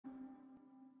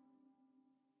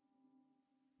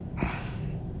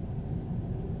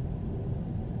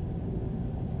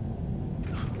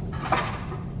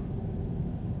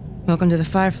Welcome to the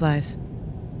Fireflies.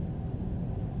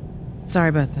 Sorry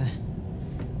about that.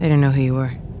 They didn't know who you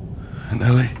were. And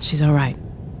Ellie? She's all right.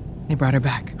 They brought her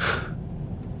back.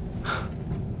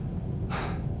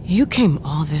 You came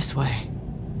all this way.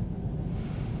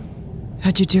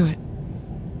 How'd you do it?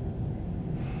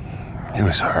 It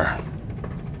was her.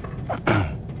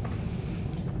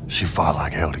 She fought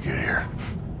like hell to get here.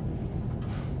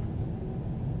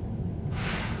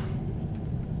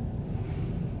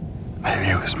 Maybe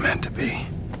it was meant to be.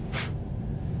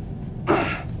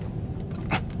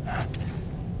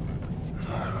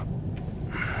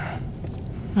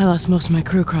 I lost most of my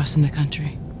crew crossing the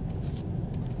country.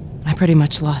 I pretty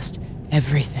much lost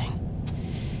everything.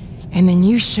 And then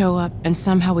you show up, and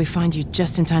somehow we find you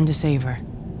just in time to save her.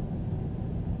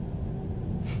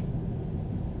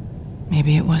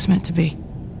 Maybe it was meant to be.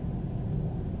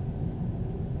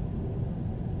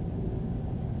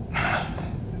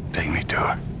 Take me to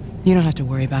her. You don't have to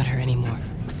worry about her anymore.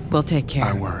 We'll take care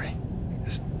of her. I worry.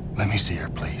 Just let me see her,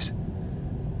 please.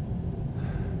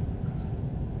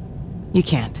 You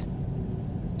can't.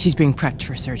 She's being prepped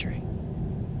for surgery.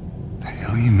 The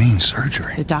hell do you mean,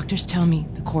 surgery? The doctors tell me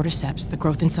the cordyceps, the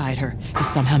growth inside her, is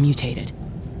somehow mutated.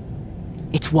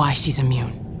 It's why she's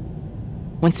immune.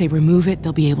 Once they remove it,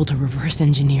 they'll be able to reverse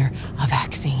engineer a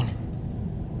vaccine.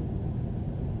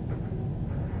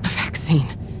 A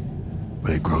vaccine.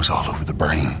 But it grows all over the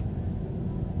brain.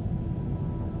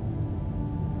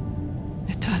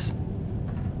 It does.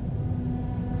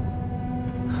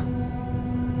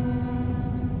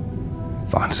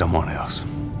 Find someone else.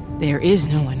 There is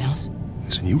no one else.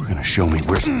 Listen, you were gonna show me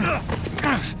where...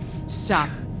 Stop.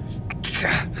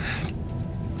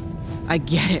 I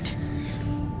get it.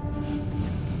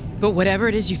 But whatever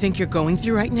it is you think you're going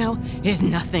through right now is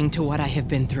nothing to what I have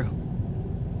been through.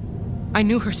 I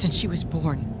knew her since she was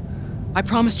born. I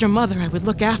promised your mother I would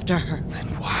look after her. Then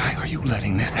why are you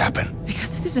letting this happen?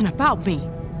 Because this isn't about me,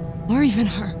 or even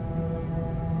her.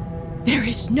 There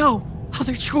is no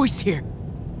other choice here.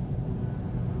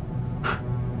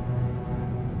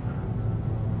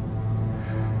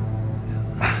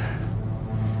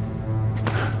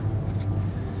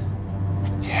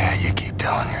 Yeah, you keep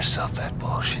telling yourself that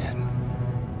bullshit.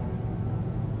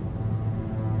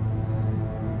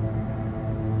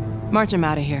 March him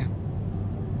out of here.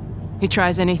 He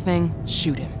tries anything,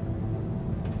 shoot him.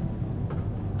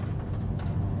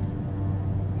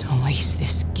 Don't waste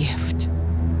this gift,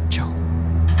 Joe.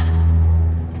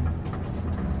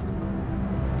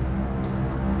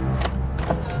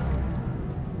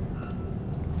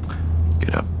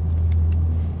 Get up.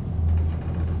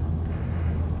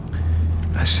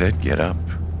 I said get up.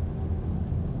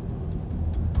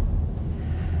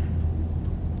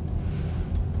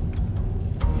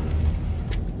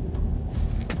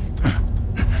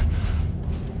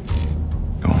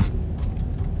 Go on.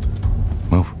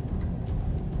 Move.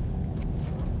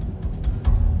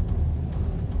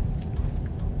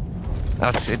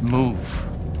 I said move.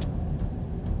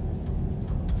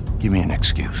 Give me an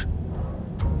excuse.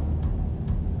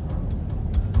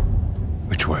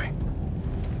 Which way?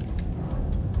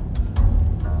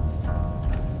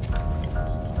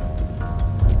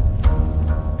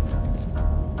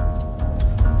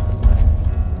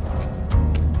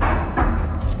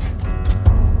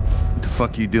 What the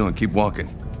fuck are you doing? Keep walking.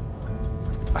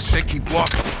 I said keep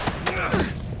walking.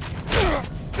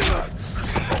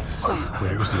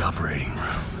 Where was the operating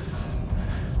room?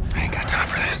 I ain't got time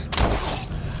for this.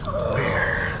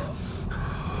 Where?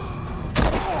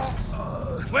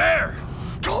 Where?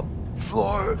 Top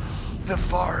floor, the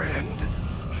far end.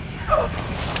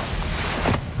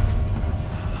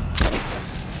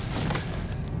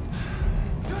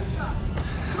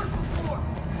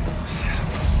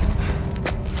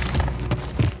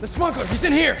 The smuggler, he's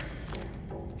in here!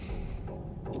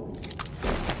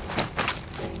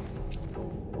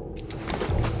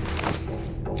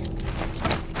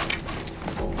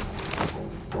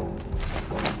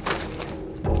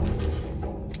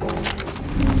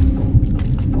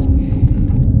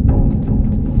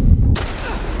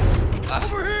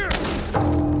 Over here!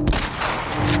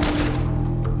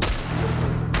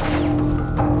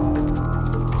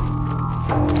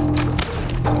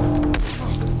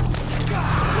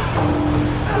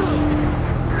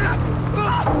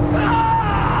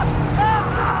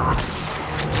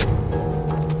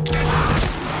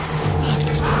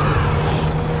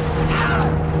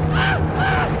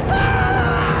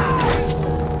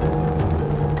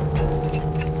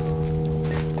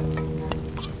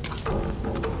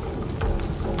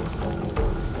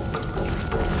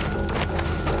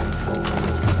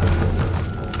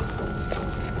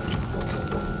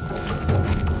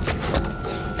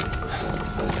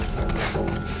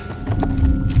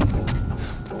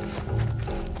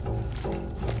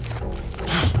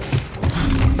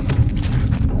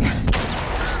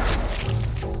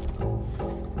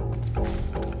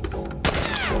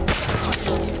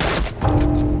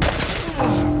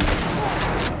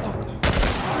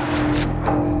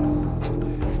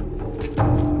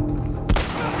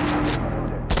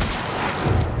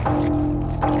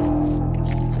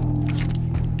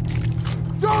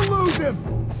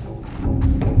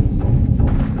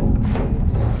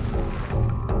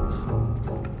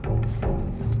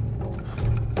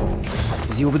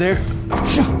 he over there?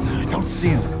 I don't see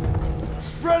him.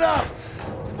 Spread out!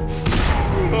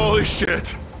 Holy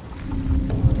shit!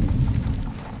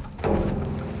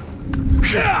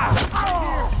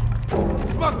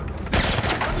 Smuggler!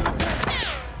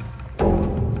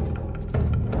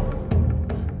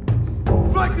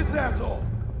 Strike this asshole!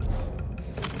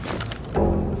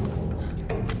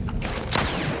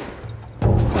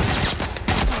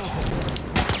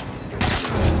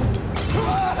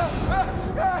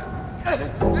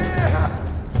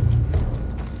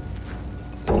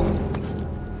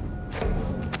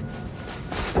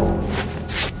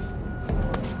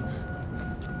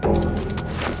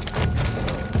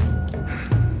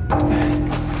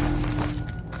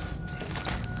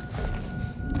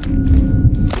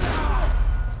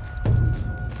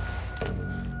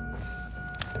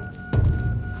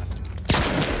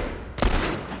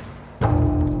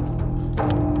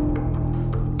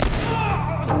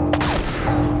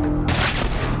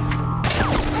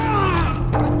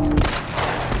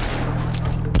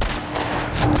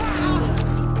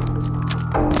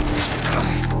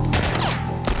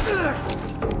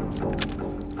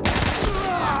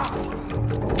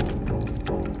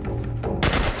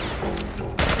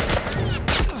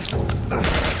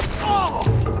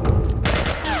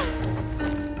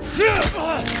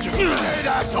 Great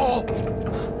asshole!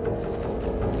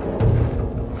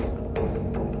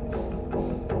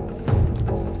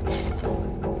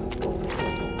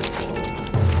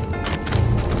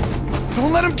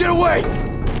 Don't let him get away!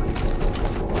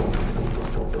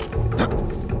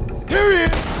 Here he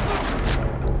is!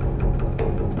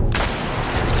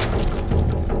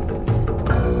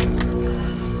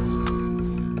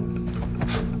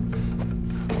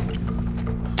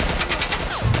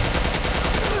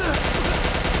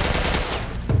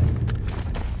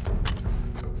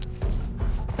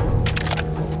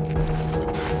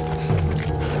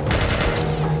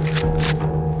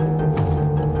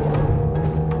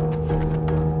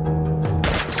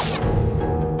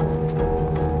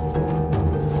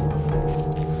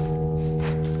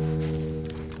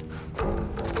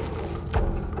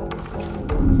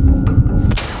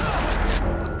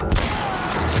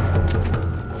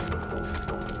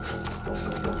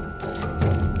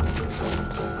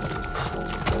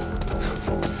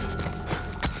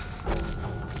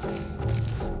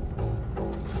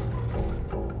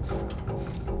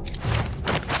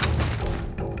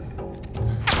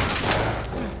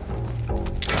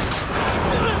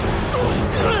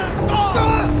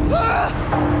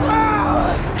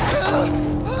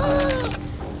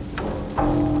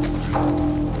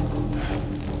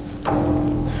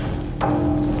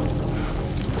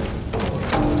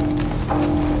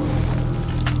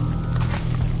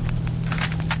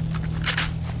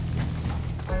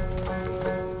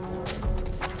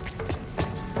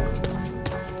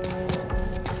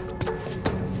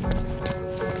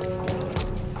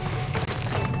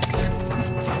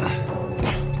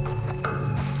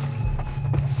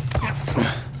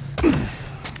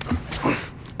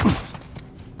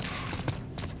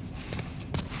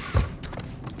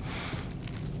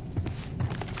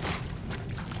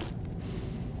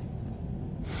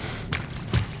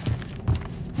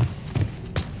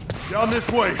 Down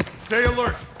this way. Stay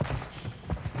alert.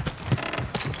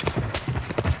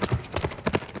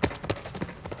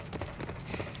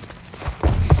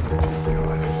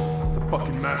 God, it's a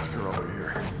fucking massacre over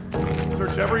here.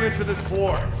 Search every inch of this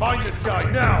floor. Find this guy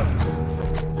now.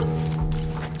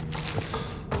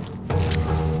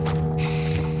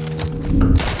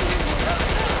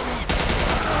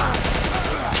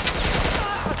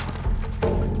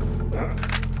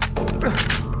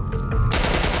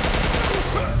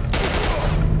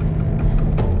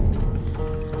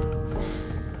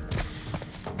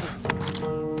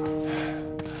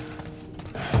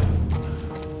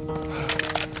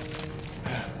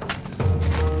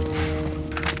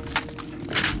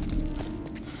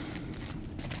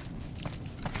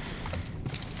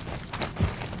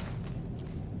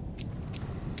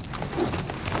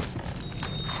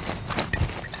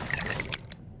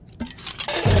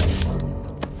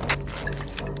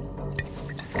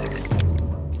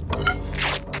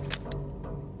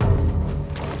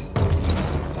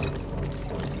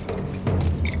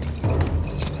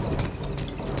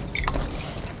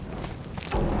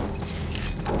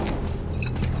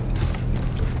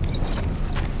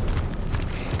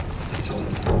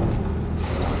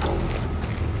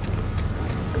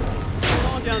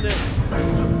 Down there.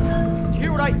 Did you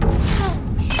hear what I...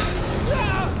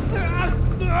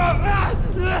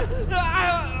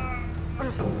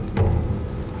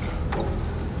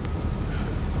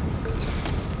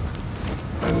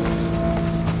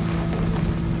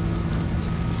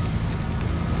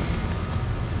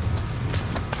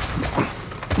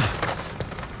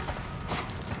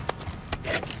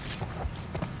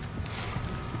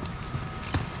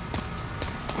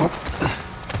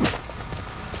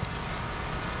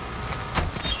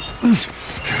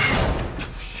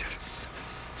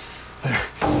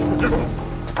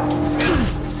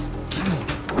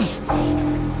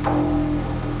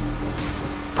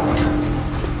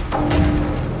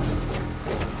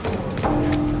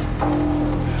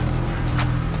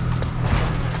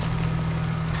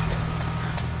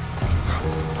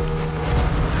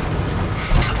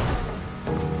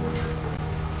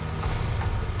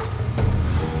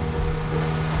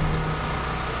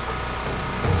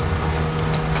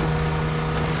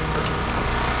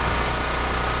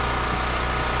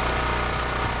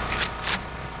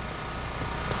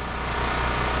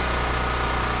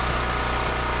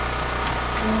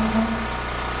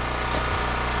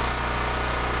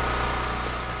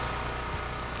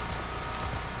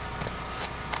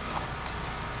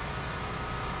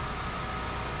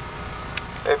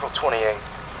 April 28th.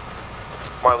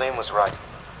 Marlene was right.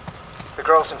 The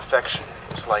girl's infection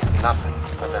is like nothing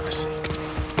I've ever seen.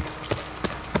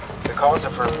 The cause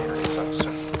of her immunity is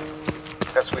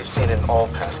uncertain. As we've seen in all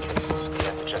past cases, the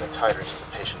antigenic titers of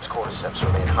the patient's cordyceps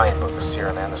remain high in both the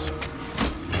serum and the serum.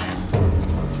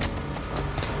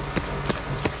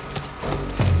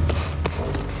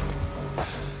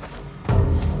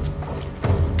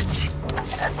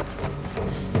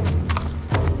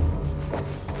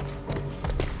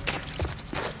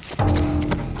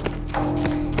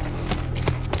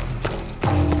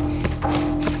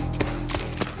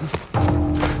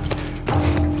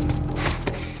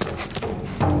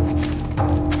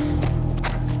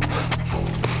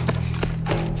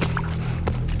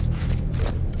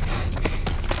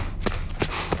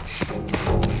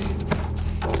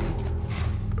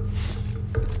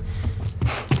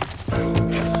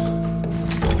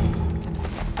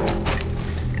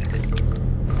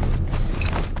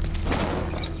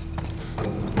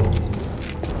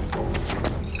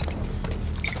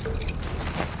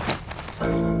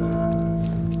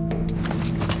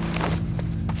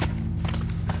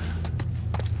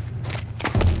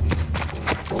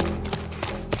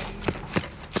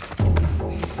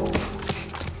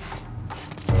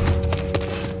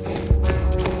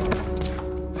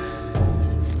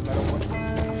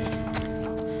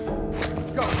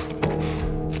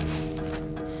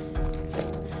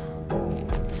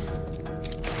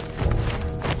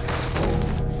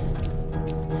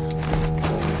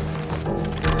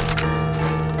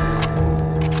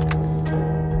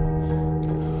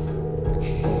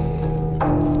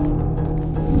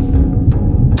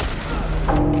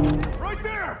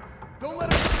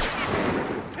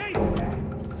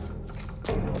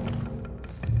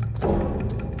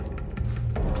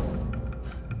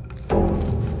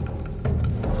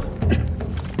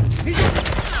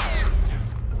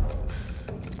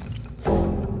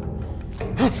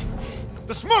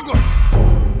 The smuggler!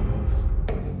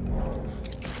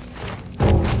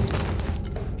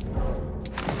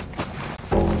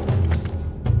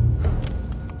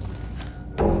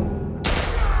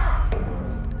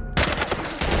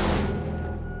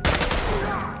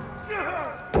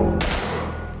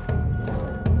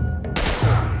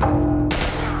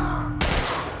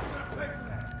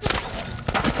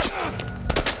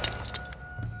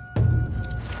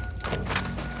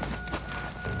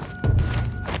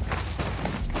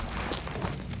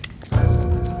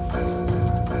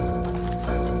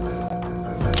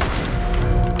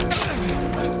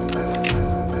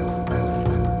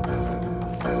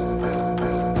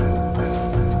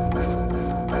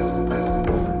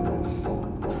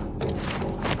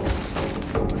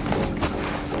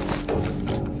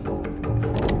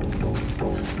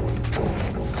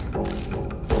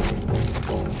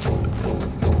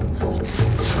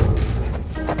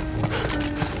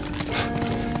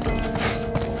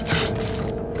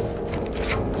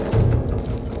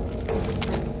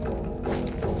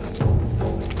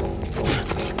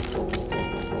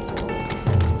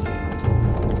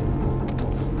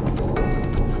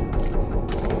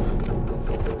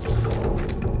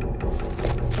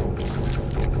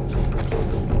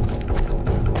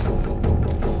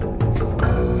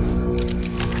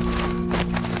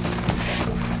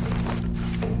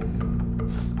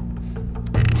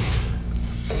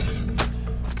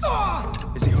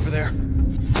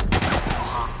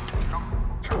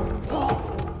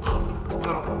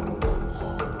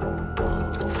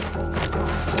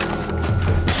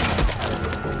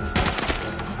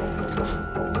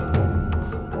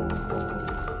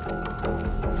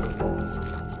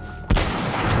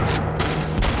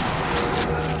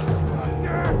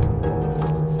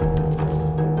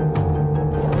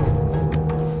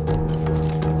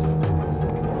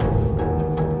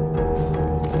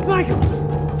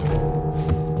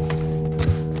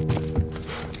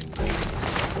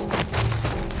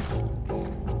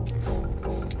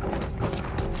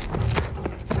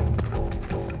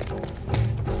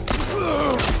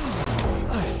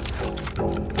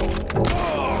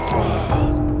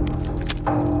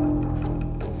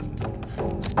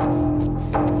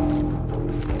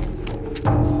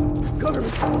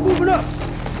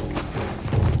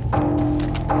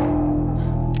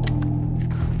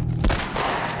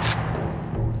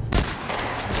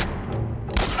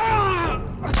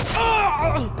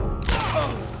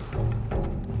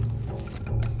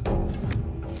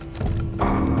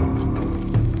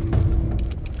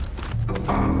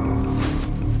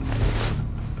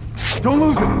 Don't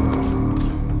lose it!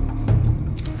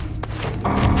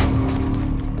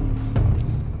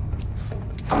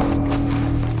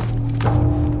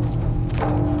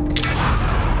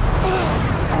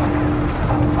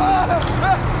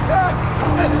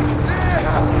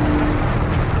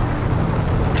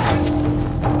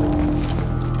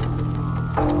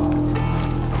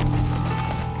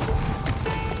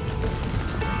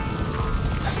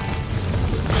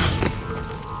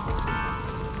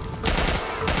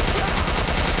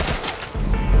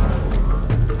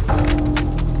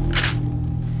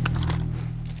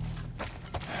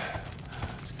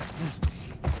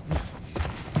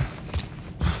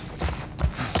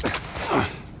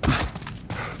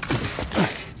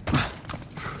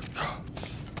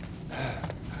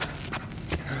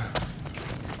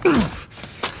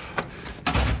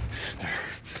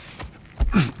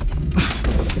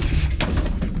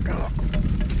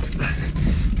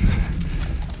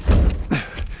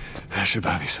 That should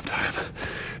buy me some time.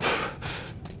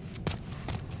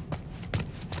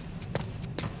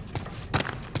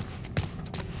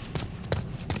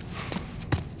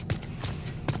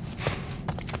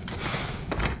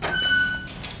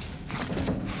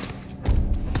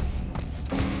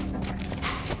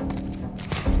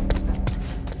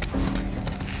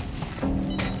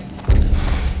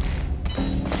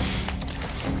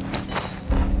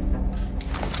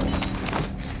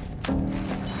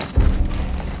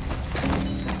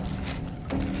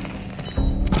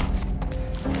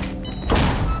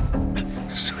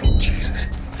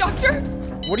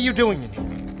 What are you doing in here?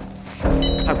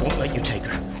 I won't let you take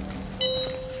her.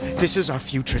 This is our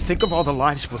future. Think of all the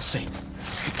lives we'll save.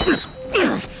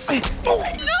 No!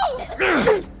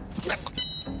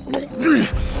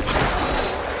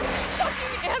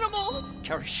 Fucking animal!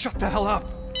 Carrie, shut the hell up!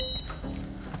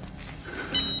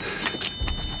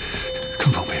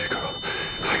 Come on, baby girl.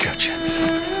 I got you.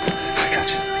 I got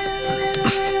you.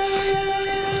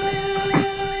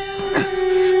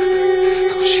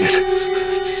 Oh, shit.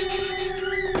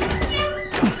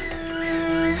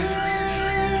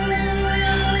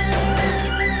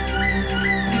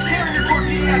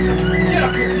 Get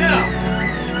up here now!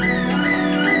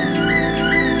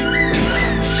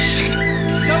 Shit.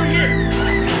 He's over here!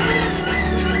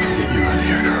 Get you out of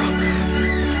here, girl.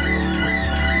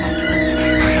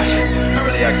 I got you.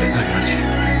 Cover the exit. I got you.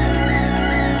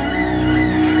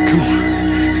 Come on.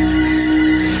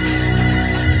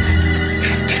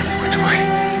 God damn it, which way?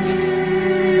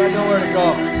 You got nowhere to go.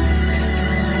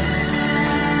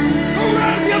 Go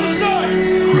around to the other side!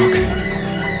 We're okay.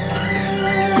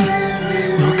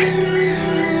 We're okay.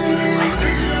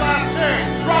 Your last stand.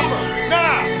 Drop her,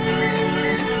 now!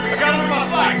 I got him in my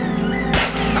flank!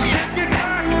 I said get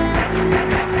back!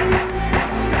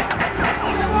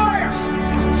 Fire!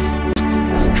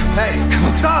 Hey, Come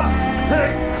on. stop!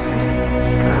 Hey!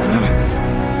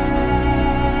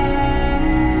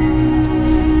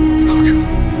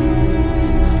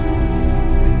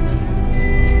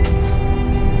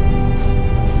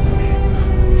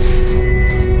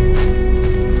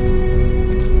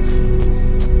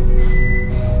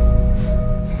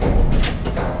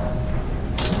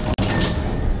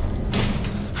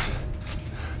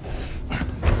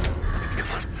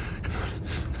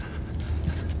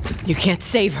 You can't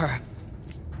save her.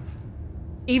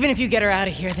 Even if you get her out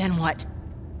of here, then what?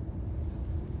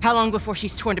 How long before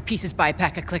she's torn to pieces by a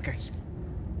pack of clickers?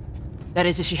 That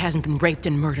is, if she hasn't been raped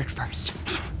and murdered first.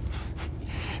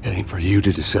 It ain't for you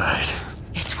to decide.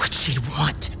 It's what she'd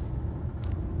want.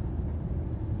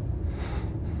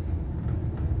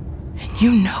 And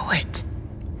you know it.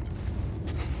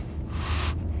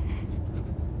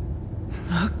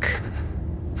 Look.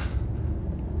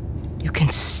 You can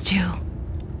still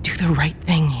do the right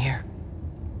thing here.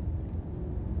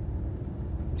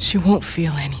 She won't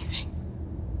feel anything.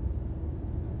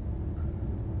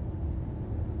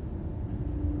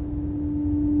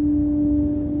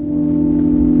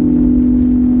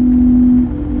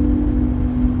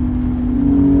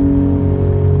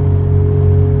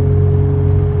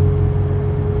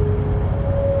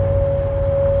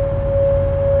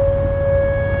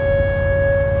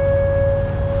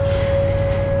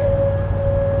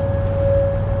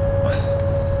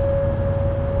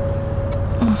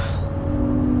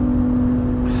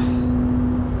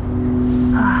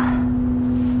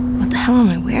 What the hell am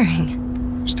I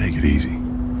wearing? Just take it easy.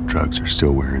 Drugs are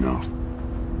still wearing off.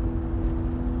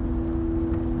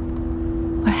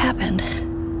 What happened?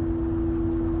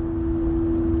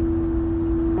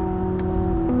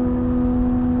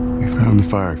 We found the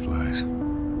Fireflies.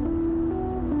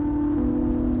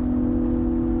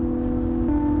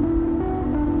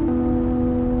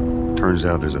 Turns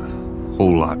out there's a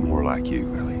whole lot more like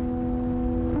you, Ellie.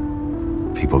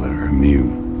 people that are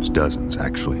immune. There's dozens,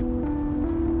 actually.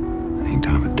 Ain't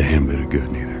done them a damn bit of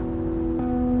good, neither.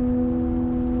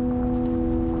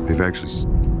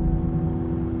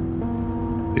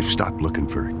 They've stopped looking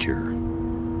for a cure.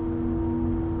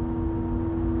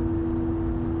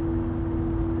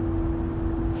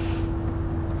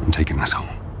 I'm taking us home.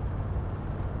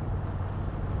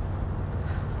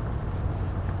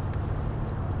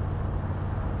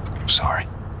 I'm sorry.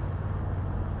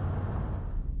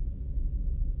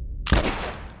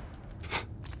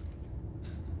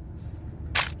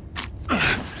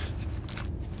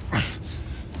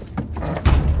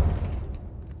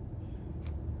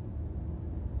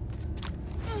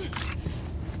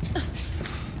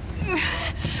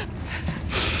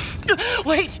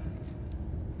 Wait!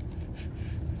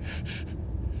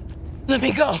 Let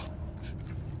me go.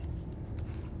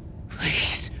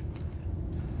 Please.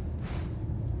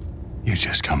 You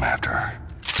just come after her.